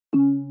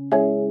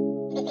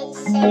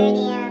Hey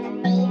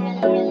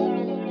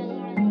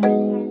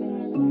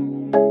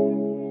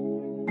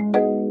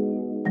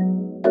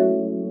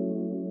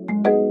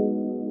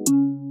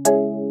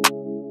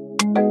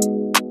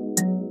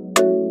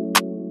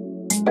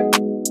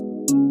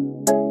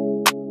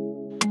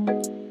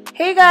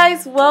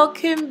guys,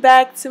 welcome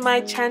back to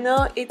my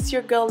channel. It's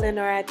your girl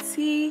Lenora,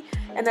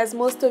 and as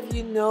most of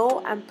you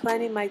know, I'm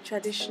planning my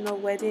traditional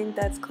wedding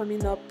that's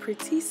coming up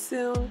pretty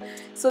soon.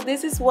 So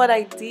this is what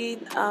I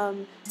did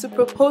to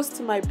propose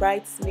to my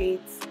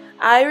bridesmaids.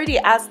 I already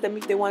asked them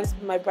if they wanted to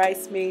be my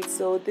bridesmaids,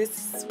 so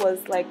this was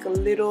like a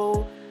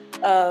little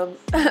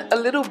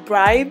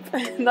bribe,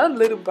 not a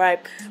little bribe,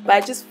 but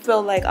I just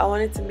felt like I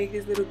wanted to make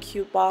these little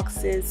cute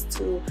boxes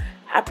to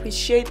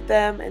appreciate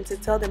them and to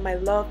tell them I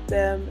love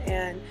them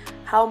and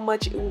how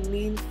much it will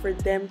mean for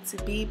them to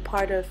be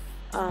part of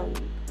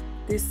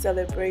this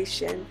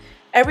celebration.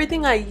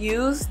 Everything I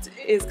used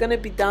is gonna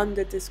be down in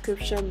the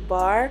description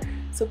bar,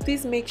 so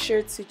please make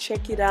sure to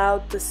check it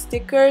out. The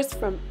stickers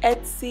from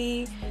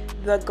Etsy,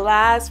 the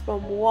glass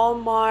from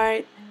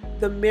Walmart,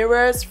 the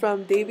mirrors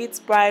from David's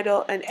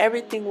Bridal, and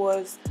everything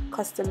was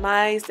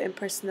customized and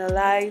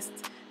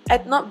personalized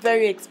at not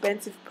very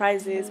expensive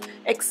prices,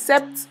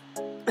 except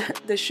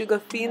the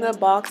Sugarfina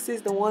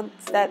boxes, the ones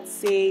that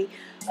say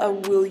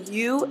will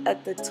you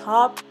at the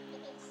top,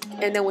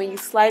 and then when you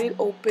slide it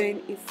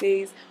open it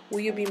says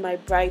will you be my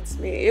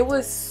bridesmaid. It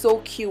was so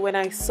cute. When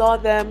I saw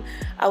them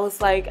I was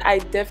like, I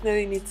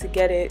definitely need to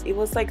get it. It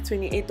was like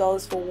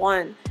 $28 for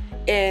one,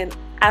 and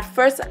at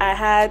first I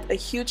had a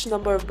huge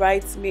number of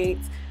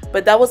bridesmaids,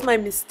 but that was my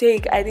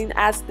mistake. I didn't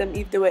ask them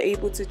if they were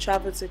able to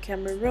travel to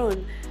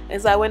Cameroon,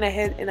 and so I went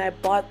ahead and I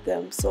bought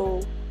them.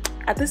 So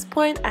at this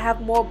point I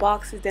have more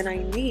boxes than I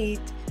need,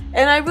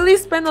 and I really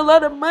spent a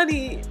lot of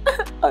money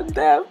on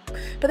them,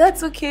 but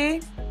that's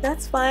okay,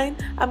 that's fine.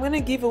 I'm gonna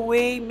give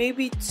away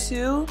maybe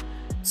two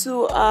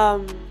to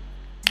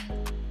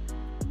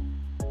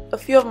a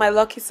few of my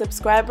lucky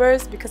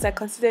subscribers, because I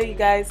consider you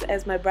guys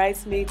as my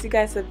bridesmaids. You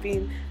guys have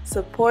been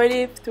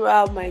supportive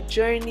throughout my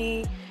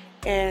journey,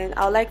 and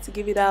I'd like to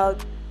give it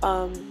out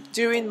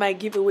during my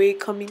giveaway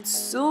coming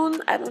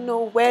soon. I don't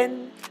know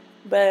when,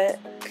 but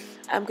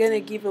I'm gonna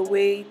give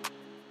away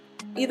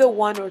either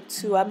one or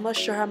two. I'm not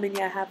sure how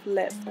many I have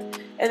left.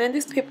 And then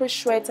these paper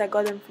shreds, I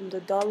got them from the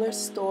dollar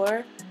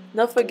store.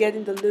 Not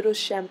forgetting the little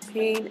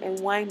champagne and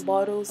wine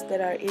bottles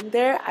that are in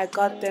there. I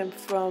got them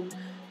from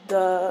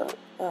the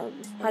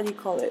how do you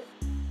call it?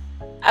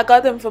 I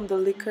got them from the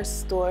liquor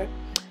store.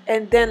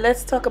 And then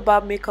let's talk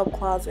about makeup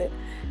closet.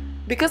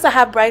 Because I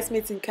have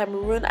bridesmaids in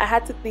Cameroon, I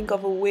had to think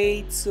of a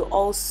way to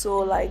also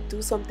like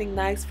do something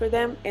nice for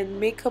them, and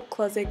makeup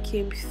closet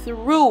came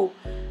through.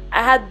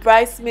 I had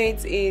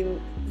bridesmaids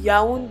in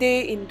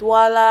Yaoundé, in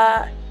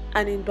Douala,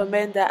 and in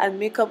Bamenda, and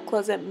makeup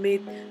closet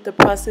made the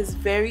process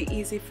very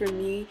easy for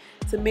me.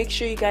 So make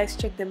sure you guys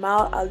check them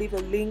out. I'll leave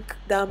a link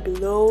down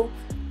below.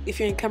 If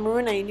you're in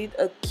Cameroon and you need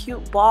a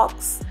cute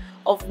box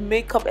of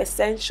makeup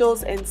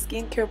essentials and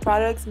skincare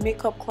products,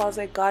 makeup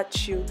closet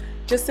got you.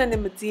 Just send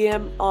them a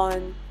DM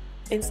on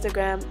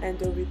Instagram and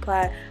they'll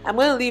reply. I'm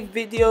gonna leave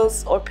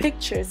videos or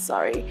pictures,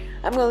 sorry,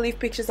 I'm gonna leave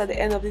pictures at the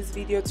end of this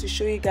video to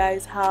show you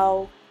guys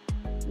how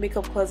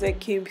makeup closet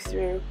came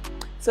through.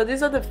 So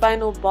these are the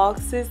final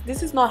boxes.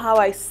 This is not how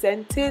I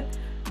sent it,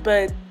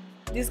 but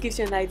this gives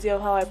you an idea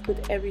of how I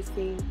put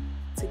everything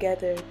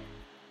together.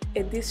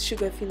 In these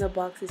Sugarfina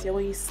boxes, yeah,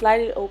 when you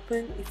slide it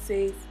open it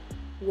says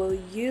will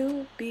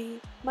you be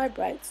my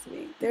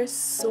bridesmaid. They're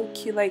so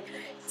cute. Like,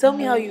 tell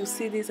me how you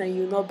see this and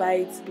you not buy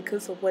it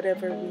because of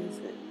whatever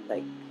reason.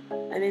 Like,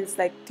 and then it's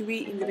like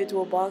 3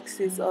 individual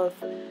boxes of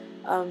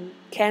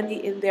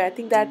candy in there. I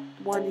think that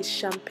one is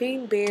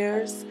champagne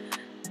bears,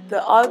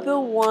 the other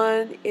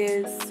one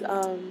is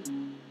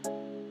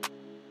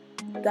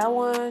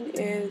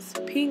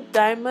pink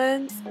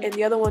diamonds, and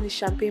the other one is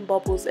champagne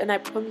bubbles. And I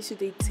promise you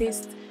they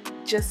taste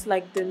just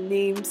like the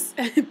names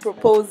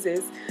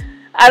proposes.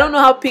 I don't know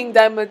how pink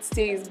diamonds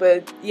taste,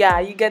 but yeah,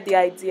 you get the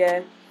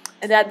idea.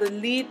 And at the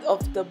lid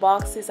of the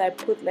boxes I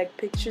put like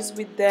pictures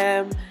with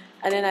them,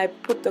 and then I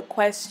put the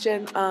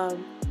question,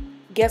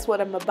 guess what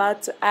I'm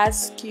about to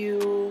ask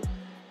you.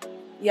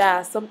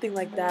 Yeah, something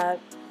like that.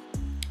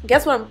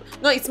 Guess what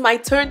no, it's my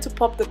turn to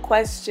pop the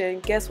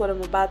question, guess what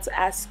I'm about to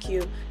ask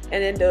you.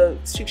 And then the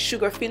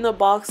Sugarfina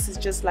box is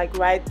just like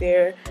right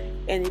there,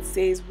 and it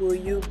says will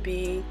you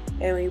be,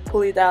 and when you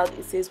pull it out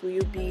it says will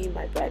you be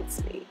my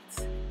bridesmaid.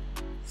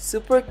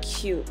 Super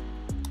cute.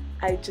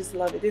 I just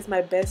love it. This is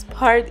my best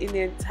part in the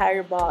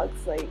entire box.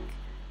 Like,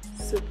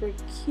 super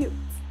cute.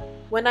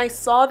 When I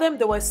saw them,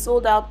 they were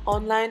sold out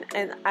online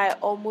and I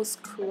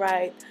almost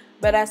cried.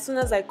 But as soon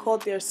as I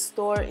called their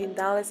store in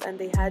Dallas and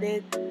they had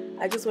it,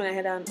 I just went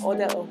ahead and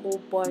ordered a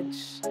whole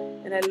bunch,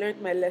 and I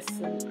learned my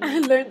lesson. I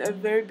learned a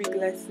very big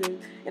lesson,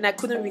 and I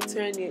couldn't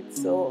return it,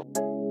 so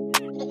a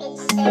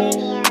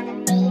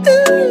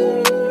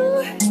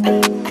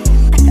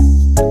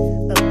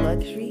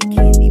luxury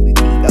candy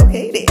boutique.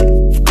 Okay then.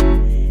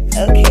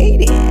 Okay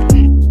then.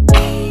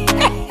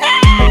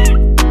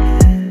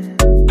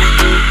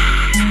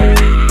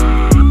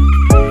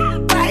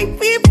 I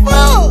feel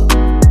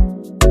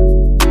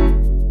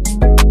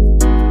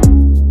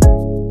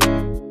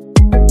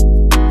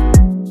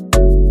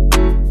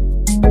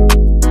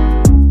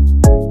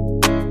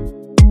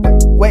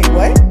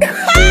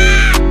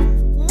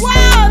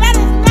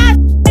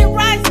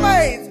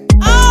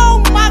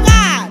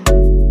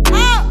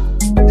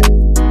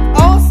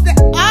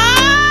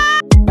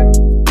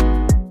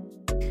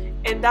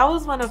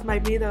my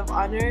maid of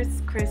honors,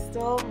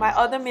 Crystal. My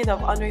other maid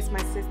of honor is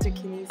my sister,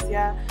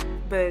 Kinesia.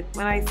 But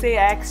when I say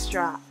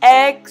extra,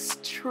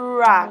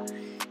 extra.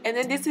 And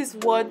then this is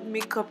what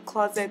makeup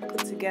closet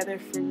put together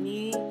for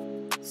me.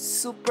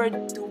 Super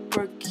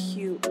duper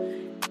cute.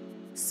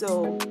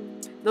 So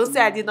those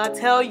that I did not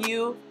tell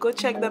you, go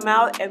check them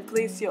out and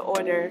place your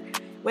order.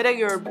 Whether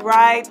you're a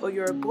bride or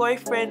you're a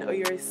boyfriend or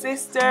you're a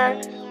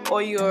sister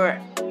or you're,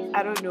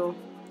 I don't know,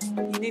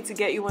 you need to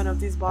get you one of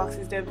these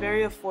boxes. They're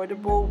very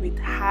affordable with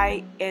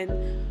high-end,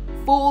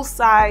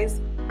 full-size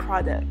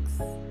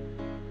products.